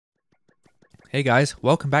Hey guys,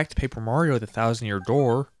 welcome back to Paper Mario the Thousand-Year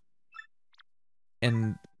Door.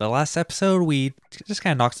 In the last episode, we just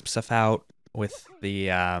kind of knocked some stuff out with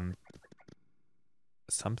the,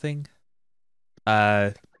 something?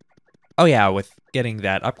 Oh yeah, with getting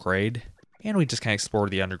that upgrade. And we just kind of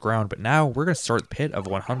explored the underground, but now we're going to start the pit of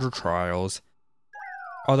 100 trials.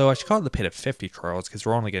 Although I should call it the pit of 50 trials, because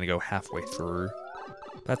we're only going to go halfway through.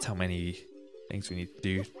 That's how many things we need to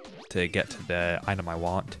do to get to the item I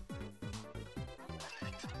want.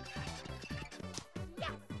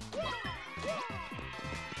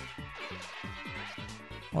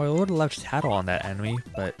 Oh, I would have left Tattle on that enemy,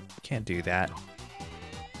 but can't do that.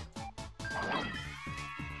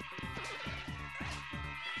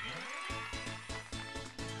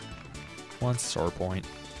 One star point.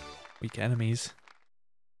 Weak enemies.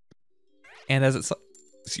 And as it's,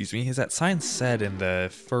 as that sign said in the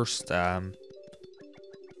first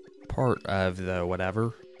part of the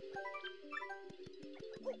whatever.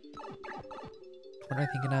 What am I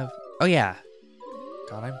thinking of? Oh yeah.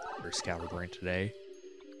 God, I'm very scatterbrained today.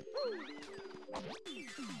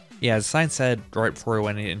 Yeah, the sign said right before I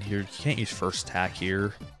went in here, you can't use first attack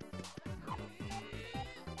here.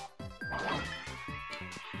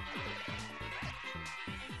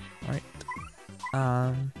 Alright.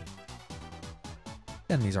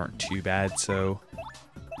 Enemies aren't too bad, so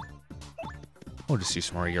we'll just do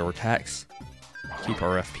some more regular attacks. Keep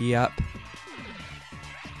our FP up.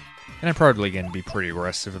 And I'm probably going to be pretty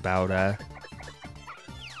aggressive about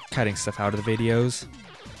cutting stuff out of the videos.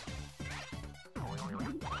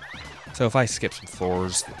 So if I skip some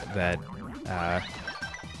floors, that,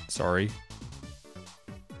 sorry.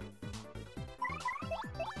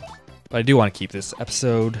 But I do want to keep this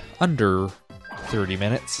episode under 30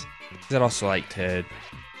 minutes. Because I'd also like to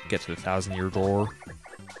get to the 1,000-year door.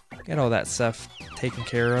 Get all that stuff taken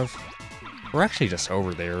care of. We're actually just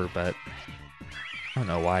over there, but I don't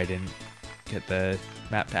know why I didn't get the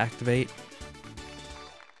map to activate.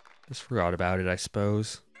 Just forgot about it, I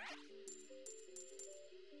suppose.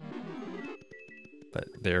 But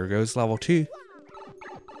there goes level 2.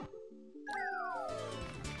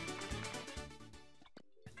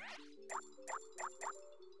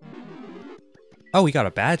 Oh, we got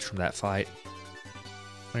a badge from that fight.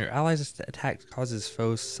 When your allies' attack causes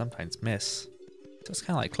foes sometimes miss. So it's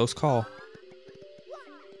kind of like close call.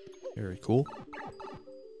 Very cool.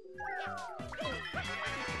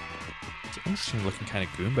 It's an interesting looking kind of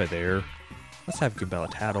Goomba there. Let's have Goombella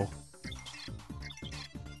Tattle.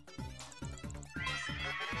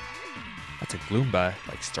 That's a Gloomba,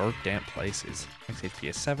 like stark, damp places. Max HP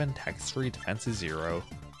is 7, tax 3, defense is 0.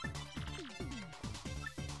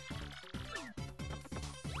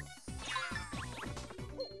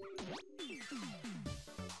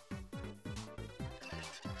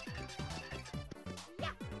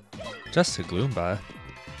 Just a Gloomba.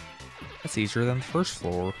 That's easier than the first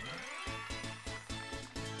floor.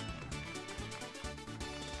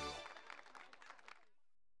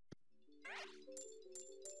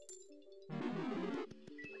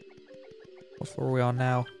 What floor are we on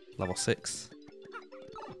now? Level 6.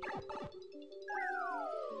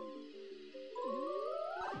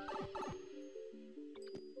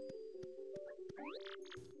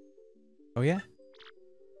 Oh yeah?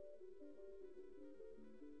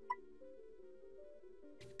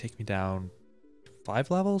 Take me down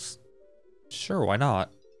 5 levels? Sure, why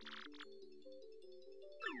not?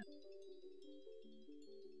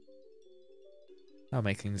 That'll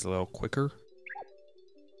make things a little quicker.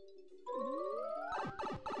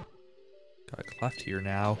 Got a cleft here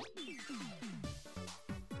now.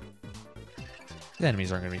 The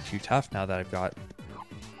enemies aren't going to be too tough now that I've got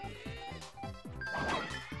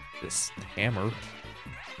this hammer.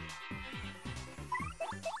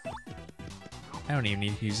 I don't even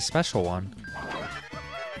need to use a special one.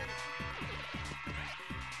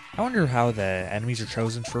 I wonder how the enemies are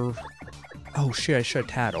chosen for... Oh shit, I should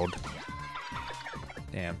have tattled.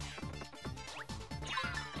 Damn.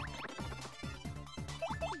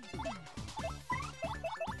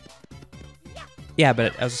 Yeah,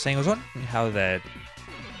 but I was saying, I was wondering how the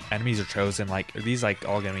enemies are chosen. Like, are these like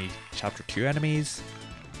all gonna be chapter 2 enemies?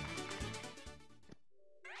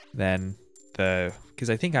 Then because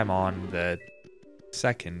I think I'm on the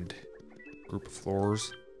second group of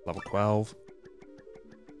floors, level 12.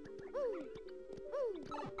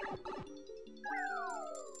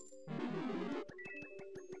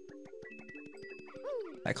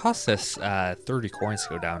 That costs us 30 coins to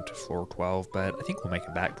go down to floor 12, but I think we'll make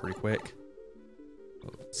it back pretty quick. Oh,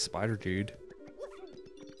 spider dude.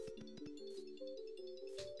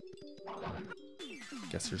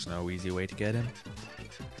 Guess there's no easy way to get him.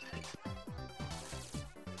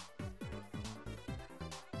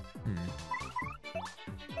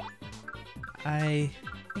 I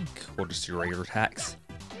think we'll just do regular attacks.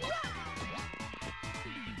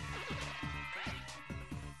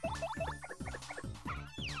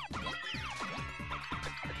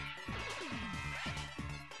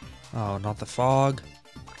 Oh, not the fog.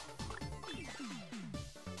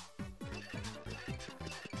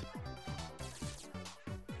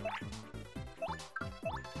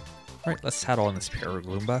 Alright, let's tattle on this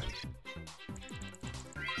Paragloomba.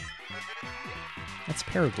 That's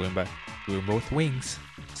Paragloomba. Gloomba with wings.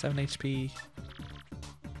 7 HP.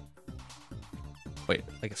 Wait,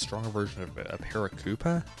 like a stronger version of a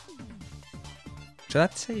Paracoopa? Should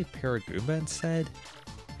that say Paragoomba instead?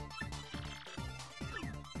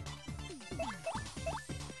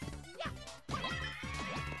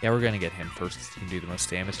 Yeah, we're gonna get him first because he can do the most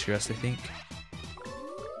damage to us, I think.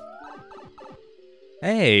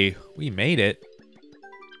 Hey, we made it.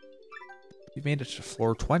 We made it to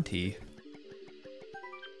floor 20.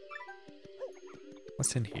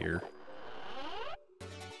 What's in here?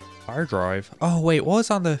 Fire drive. Oh wait, what was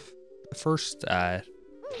on the first the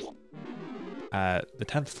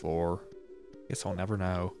 10th floor? Guess I'll never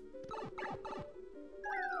know.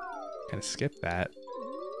 Kinda skip that.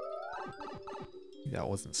 That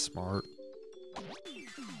wasn't smart.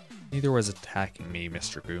 Neither was attacking me,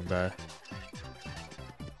 Mr. Goomba.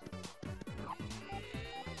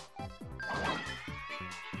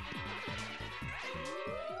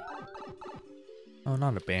 Oh,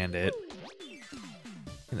 not a bandit.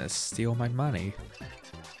 Gonna steal my money.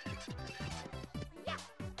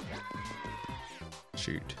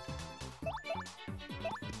 Shoot.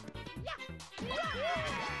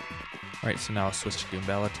 Alright, so now I'll switch to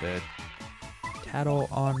Goombella to tattle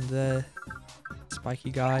on the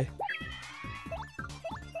spiky guy.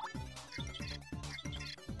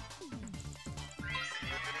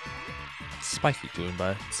 Spiky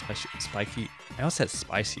Goomba. Spiky. I almost said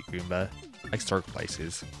spicy Goomba. Like dark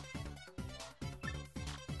places.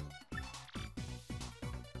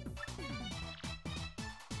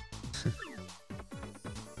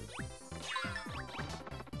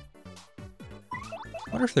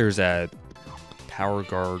 I wonder if there's a Power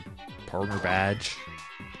Guard partner badge.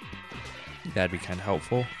 That'd be kind of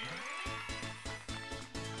helpful.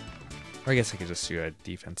 Or I guess I could just do a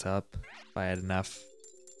defense up if I had enough.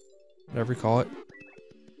 Whatever you call it.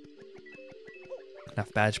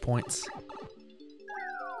 Enough badge points.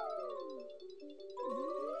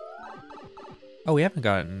 Oh, we haven't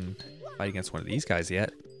gotten a fight against one of these guys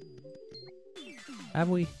yet. Have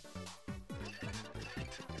we?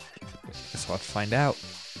 Guess we'll have to find out.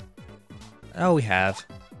 Oh, we have.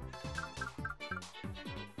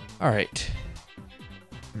 Alright.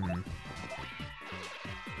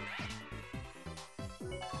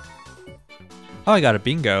 Oh, I got a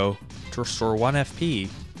bingo to restore 1 FP.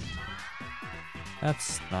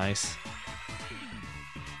 That's nice.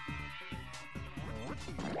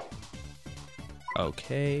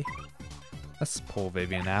 Okay. Let's pull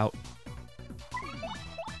Vivian out.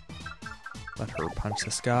 Let her punch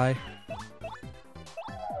this guy.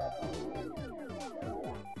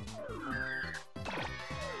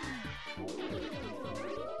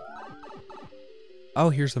 Oh,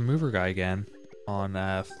 here's the mover guy again on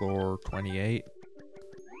floor 28.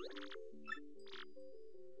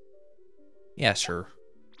 Yeah, sure.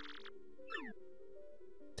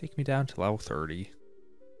 Take me down to level 30.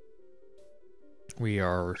 We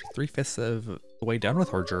are 3/5 of the way done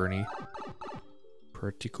with our journey.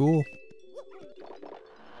 Pretty cool.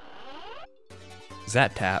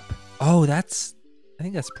 Zat tap. Oh, I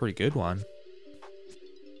think that's a pretty good one.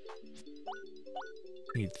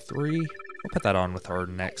 Need 3. We'll put that on with our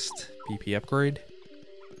next PP upgrade.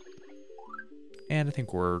 And I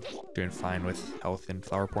think we're doing fine with health and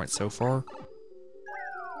flower points so far.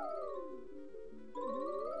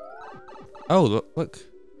 Oh, look.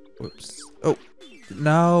 Whoops. Oh,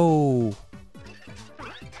 no.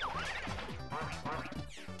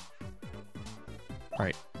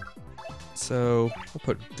 Alright. So, we'll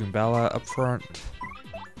put Goombella up front.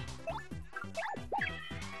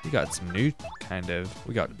 We got some new kind of...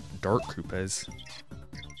 We got Dark Koopas.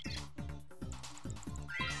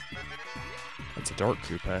 That's a Dark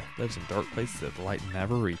Koopa. Lives in dark places that the light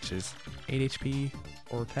never reaches. 8 HP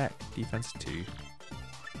or attack. Defense 2.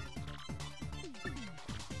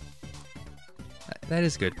 That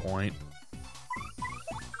is a good point.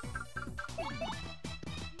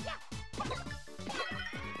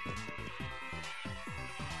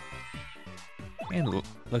 And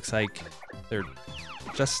looks like they're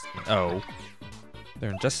just... Oh.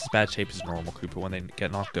 They're in just as bad shape as normal Koopa when they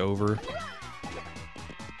get knocked over.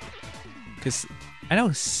 Because I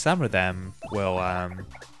know some of them will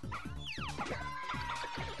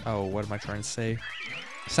Oh, what am I trying to say?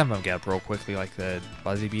 Some of them get up real quickly, like the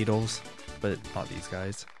Buzzy Beetles, but not these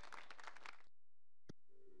guys.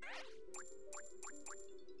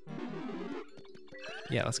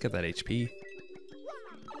 Yeah, let's get that HP.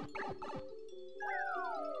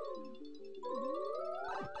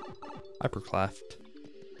 Hypercleft.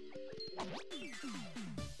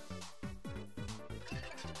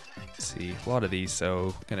 Let's see, a lot of these,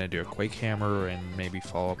 so gonna do a Quake Hammer and maybe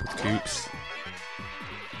follow up with Coops.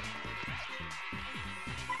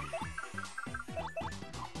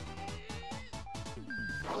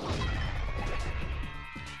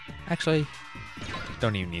 Actually,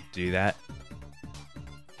 don't even need to do that.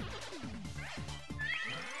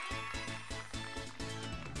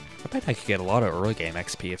 I bet I could get a lot of early game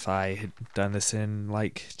XP if I had done this in,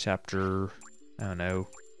 like, chapter, I don't know,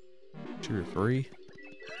 2 or 3.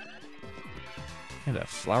 And a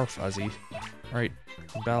Flower Fuzzy. Alright,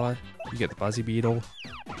 Bella, you get the Buzzy Beetle.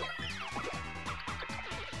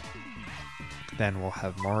 Then we'll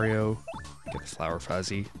have Mario get the Flower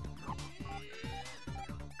Fuzzy.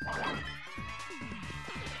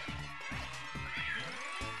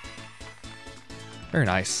 Very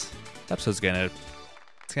nice. This episode's gonna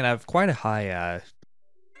have quite a high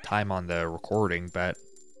time on the recording, but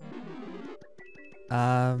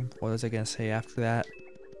what was I gonna say after that?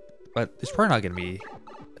 But it's probably not gonna be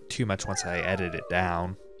too much once I edit it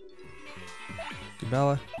down.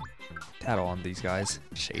 Bella, tattle on these guys.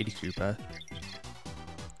 Shady Koopa.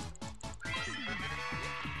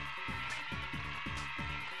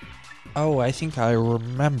 Oh, I think I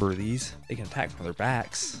remember these. They can attack from their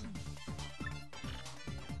backs.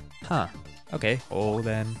 Huh. Okay, well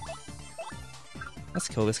then, let's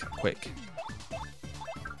kill this guy quick.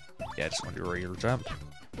 Yeah, I just want to do a regular jump.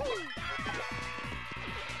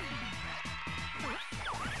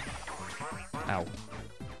 Ow.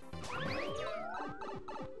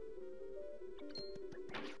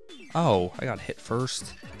 Oh, I got hit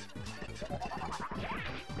first.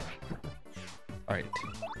 Alright,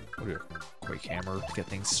 we'll do a Quake Hammer to get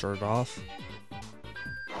things started off.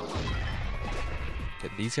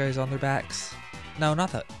 Get these guys on their backs. No,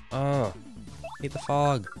 not that. Oh, hate the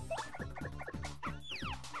fog.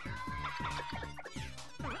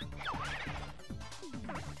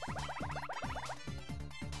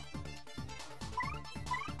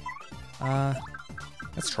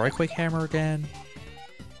 Let's try Quake Hammer again.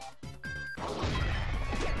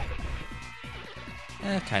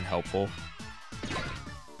 Kind of helpful.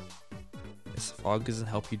 This fog doesn't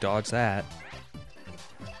help you dodge that.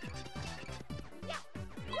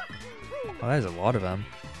 Oh, that is a lot of them.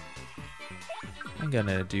 I'm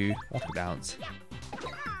gonna do Water Bounce.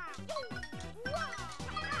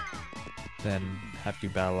 Then have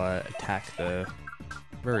Bella attack the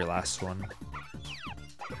very last one.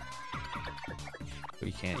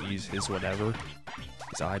 We can't use his whatever,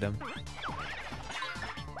 his item.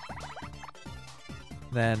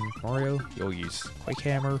 Then Mario, you'll use Quake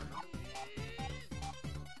Hammer.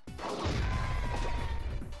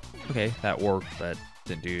 Okay, that worked, but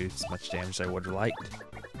didn't do as much damage as I would have liked.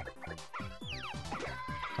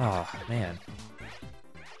 Oh, man.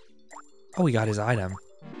 Oh, we got his item.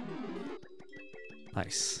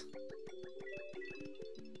 Nice.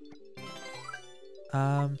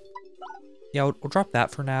 Yeah, we'll drop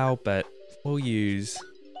that for now, but we'll use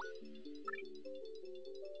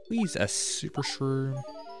a Super Shroom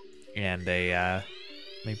and a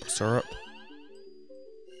maple syrup.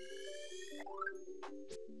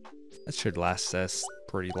 That should last us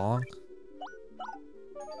pretty long.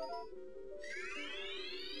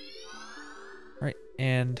 Right,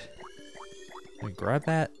 and I'm gonna grab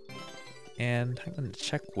that, and I'm gonna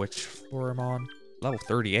check which floor I'm on. Level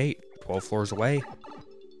 38, 12 floors away.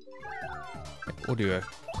 We'll do a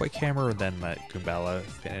Quake Hammer and then let Goombella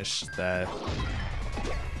finish the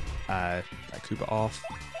that Koopa off.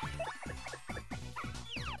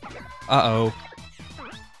 Uh-oh.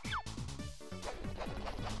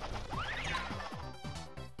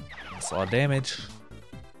 That's a lot of damage.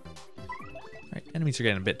 Alright, enemies are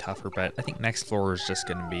getting a bit tougher, but I think next floor is just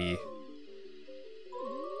gonna be...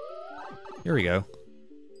 Here we go.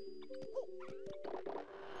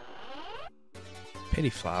 Pity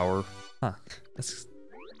Flower. Huh, that's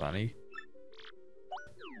funny.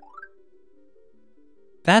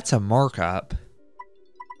 That's a markup.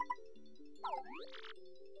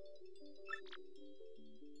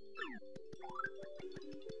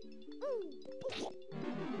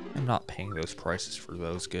 I'm not paying those prices for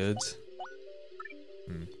those goods.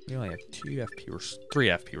 We only have 3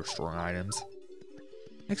 FP restoring items.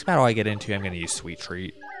 Next battle I get into, I'm going to use Sweet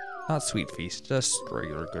Treat. Not Sweet Feast, just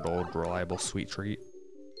regular good old reliable Sweet Treat.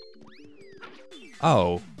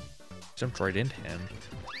 Oh, jumped right into him.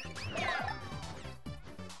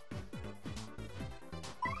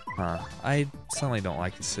 Huh. I suddenly don't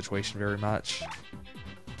like this situation very much.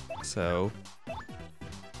 So...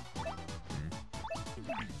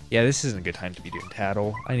 yeah, this isn't a good time to be doing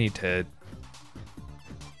tattle. I need to...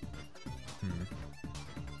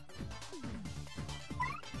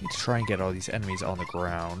 need to try and get all these enemies on the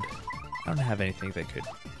ground. I don't have anything that could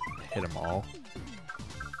hit them all.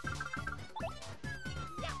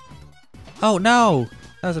 Oh no!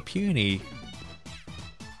 That was a puny.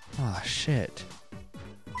 Ah, shit.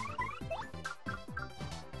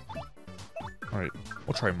 Alright,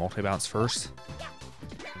 we'll try multi-bounce first.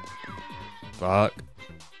 Fuck.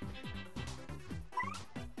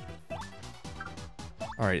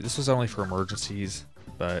 Alright, this was only for emergencies,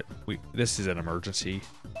 but this is an emergency.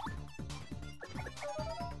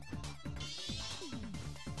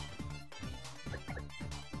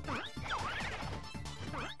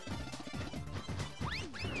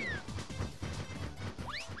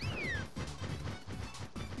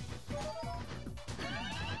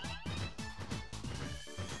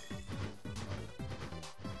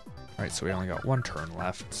 Alright, so we only got one turn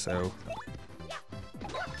left, so...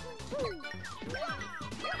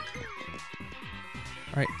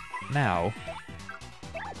 Alright, now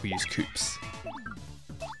we use Coops.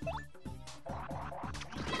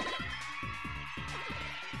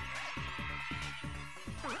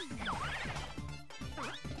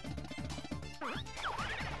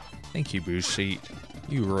 Thank you, Booze Sheet.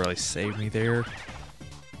 You really saved me there.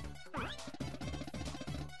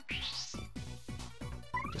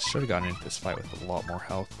 Just should have gotten into this fight with a lot more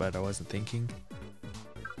health, but I wasn't thinking.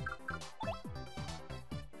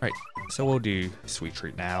 Alright, so we'll do Sweet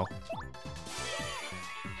Treat now.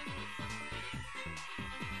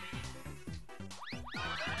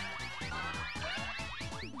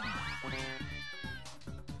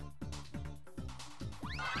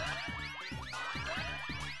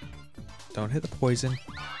 Don't hit the poison.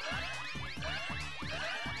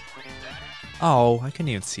 Oh, I couldn't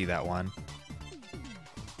even see that one.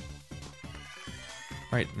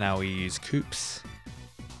 Right, now we use Coops.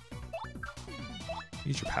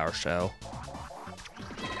 Use your Power Shell.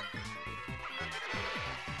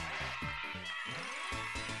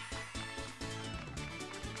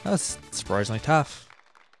 That was surprisingly tough.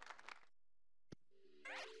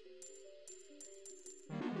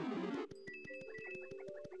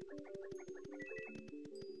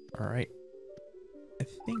 Alright. I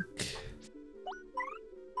think...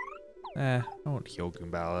 I won't heal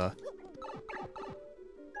Goombala.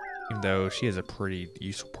 Even though she is a pretty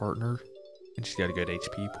useful partner. And she's got a good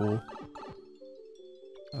HP pool.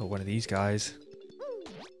 Oh, one of these guys.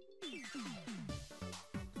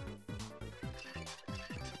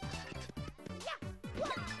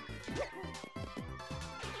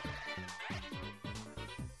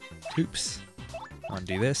 Oops. Wanna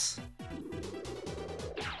do this?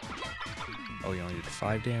 Oh, you only did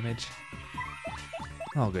 5 damage.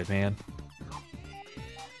 Oh, good, man.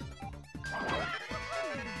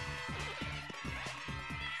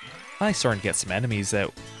 I'm starting to get some enemies that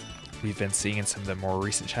we've been seeing in some of the more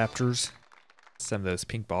recent chapters. Some of those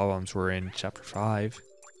pink bombs were in chapter 5.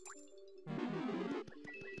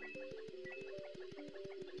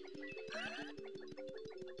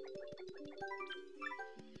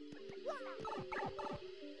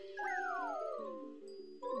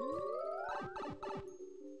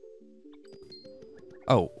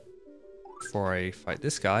 Oh, before I fight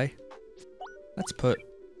this guy, let's put,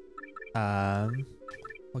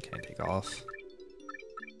 what can I take off?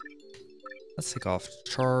 Let's take off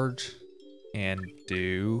Charge and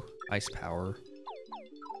do Ice Power.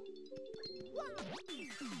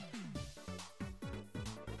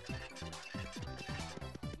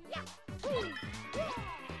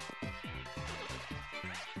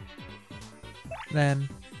 Then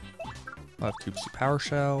we'll have Coops Power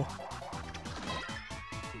Shell.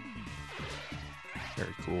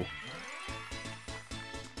 Very cool.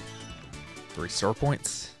 3 star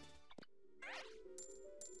points.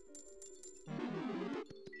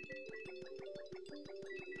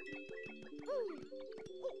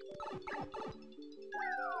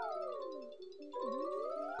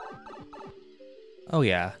 Oh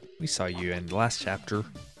yeah, we saw you in the last chapter,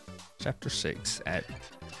 chapter 6, at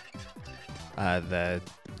the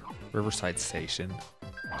Riverside Station.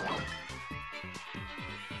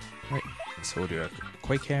 Right, so we'll do a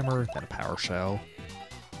Quake Hammer, then a Power Shell.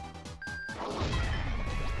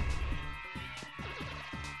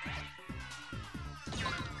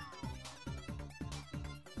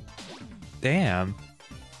 Damn,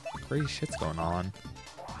 crazy shit's going on.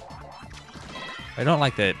 I don't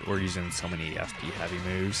like that we're using so many FP heavy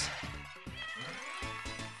moves.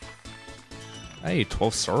 Hey,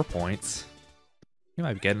 12 star points. You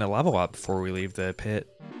might be getting a level up before we leave the pit.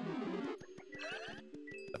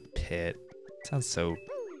 The pit. Sounds so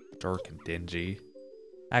dark and dingy.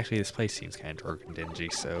 Actually, this place seems kind of dark and dingy,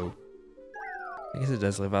 so I guess it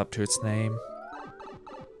does live up to its name.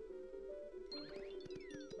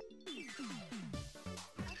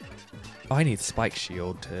 Oh, I need Spike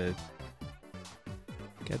Shield to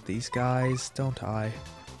get these guys, don't I?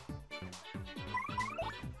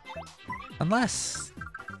 Unless...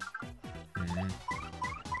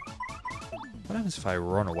 What happens if I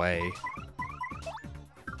run away?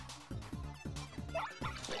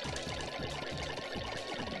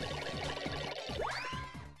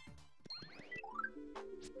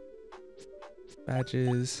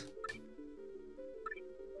 Badges.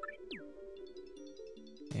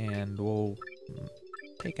 And we'll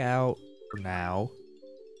take out, for now,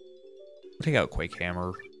 we'll take out Quake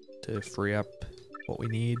Hammer to free up what we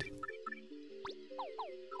need.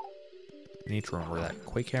 We need to remember that.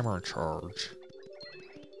 Quake Hammer in charge.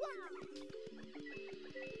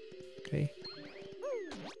 Okay.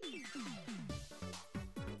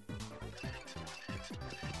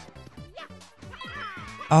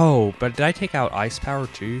 Oh, but did I take out Ice Power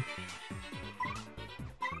too?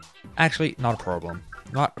 Actually, not a problem.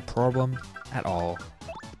 Not a problem at all.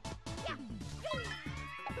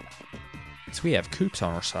 So we have Koops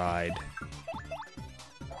on our side.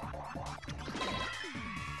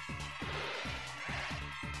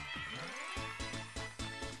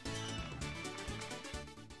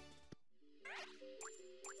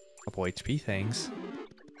 Couple HP things.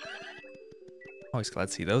 Always glad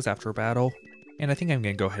to see those after a battle. And I think I'm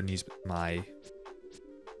going to go ahead and use my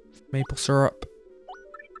maple syrup.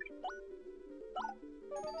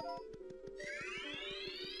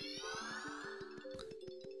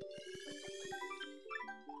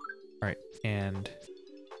 Alright, and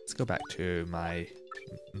let's go back to my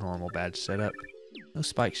normal badge setup. No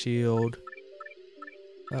Spike Shield.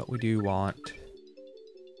 But we do want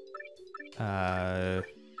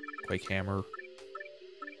Quake Hammer.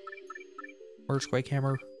 Where's Quake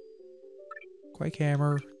Hammer? Quake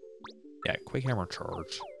Hammer. Yeah, Quake Hammer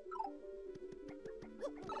charge.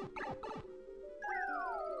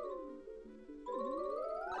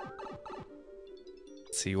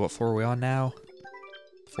 Let's see, what floor are we on now?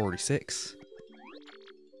 46.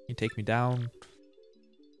 You take me down.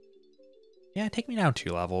 Yeah, take me down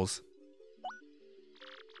 2 levels.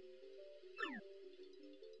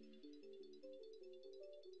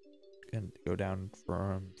 And go down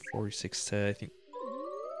from 46 to, I think,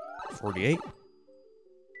 48.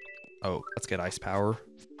 Oh, let's get Ice Power.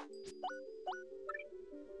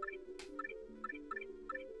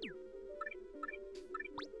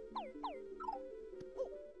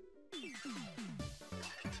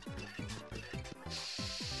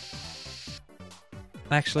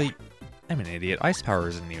 Actually, I'm an idiot. Ice Power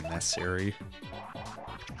isn't even necessary.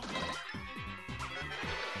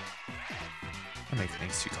 I make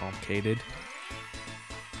things too complicated.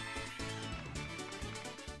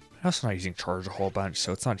 I'm also not using charge a whole bunch,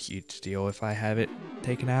 so it's not a huge deal if I have it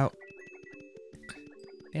taken out.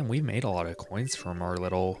 And we made a lot of coins from our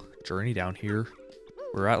little journey down here.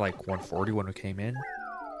 We were at like 140 when we came in.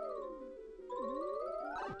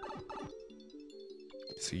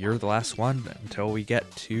 So you're the last one until we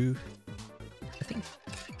get to, I think,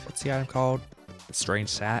 what's the item called? The Strange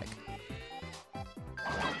Sack.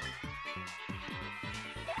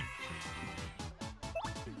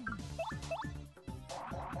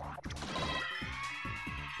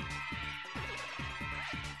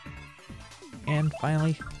 And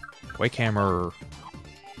finally, Quake Hammer.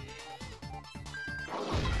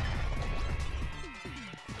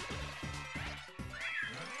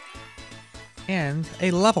 And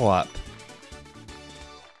a level up.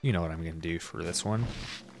 You know what I'm going to do for this one.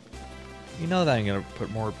 You know that I'm going to put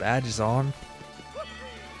more badges on.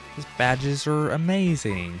 These badges are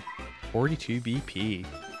amazing. 42 BP.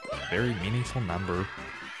 Very meaningful number.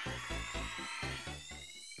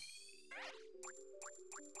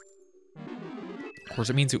 Of course,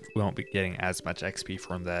 it means we won't be getting as much XP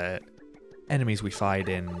from the enemies we fight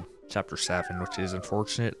in Chapter 7, which is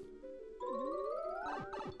unfortunate.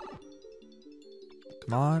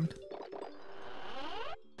 Come on.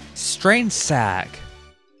 Strange Sack!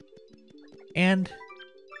 And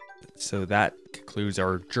so that concludes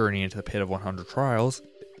our journey into the Pit of 100 Trials.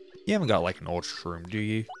 You haven't got like an Ultra Room, do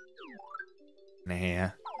you?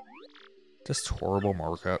 Nah. Just horrible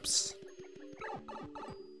markups.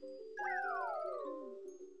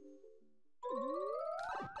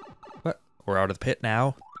 We're out of the pit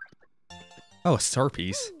now. Oh, a star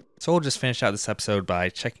piece. So we'll just finish out this episode by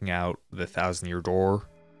checking out the 1000-Year Door.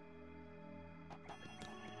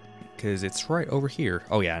 because it's right over here.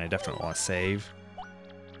 Oh yeah, and I definitely want to save.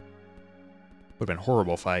 Would have been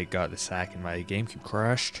horrible if I got the sack and my GameCube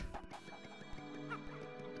crashed.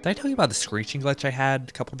 Did I tell you about the screeching glitch I had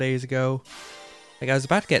a couple days ago? Like, I was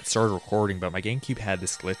about to get started recording, but my GameCube had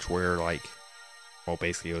this glitch where, like, well,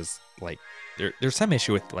 basically it was, like, there's some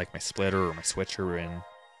issue with, like, my splitter or my switcher, and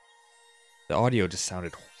the audio just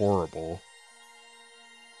sounded horrible.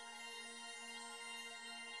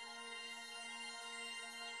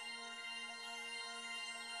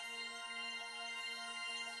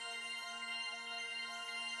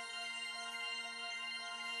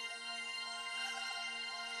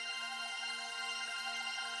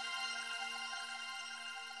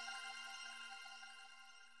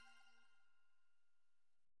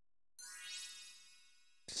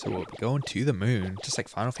 So we'll be going to the moon, just like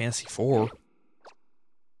Final Fantasy IV.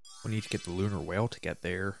 We need to get the lunar whale to get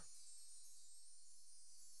there.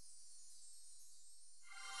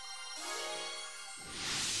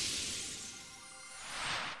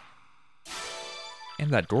 And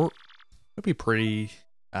that door would be pretty,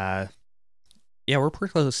 yeah, we're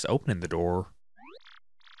pretty close to opening the door.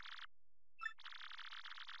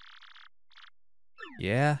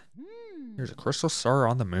 Yeah, there's a crystal star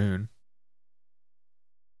on the moon.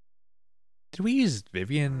 Did we use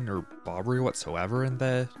Vivian or Bobbery whatsoever in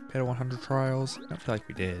the Peta 100 trials? I don't feel like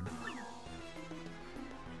we did.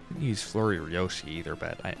 Didn't use Flurry or Yoshi either,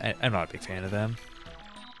 but I'm not a big fan of them.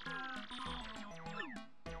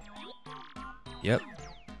 Yep.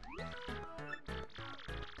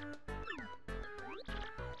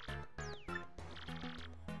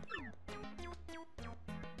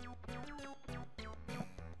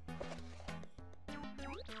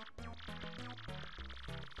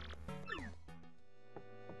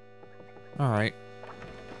 Alright.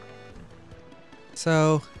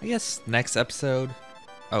 So, I guess next episode...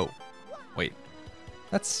 Oh, wait.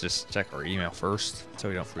 Let's just check our email first, so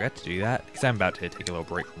we don't forget to do that, because I'm about to take a little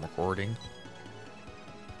break from recording.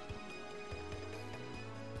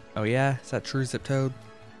 Oh yeah? Is that true, Zip Toad?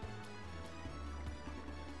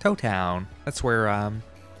 Toe Town. That's where,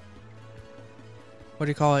 what do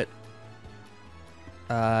you call it?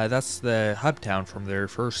 That's the hub town from their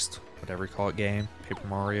first, whatever you call it, game, Paper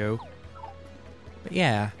Mario. But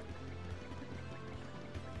yeah.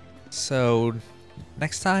 So,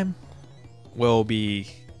 next time, we'll be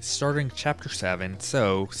starting Chapter 7,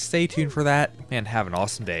 so stay tuned for that, and have an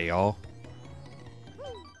awesome day, y'all.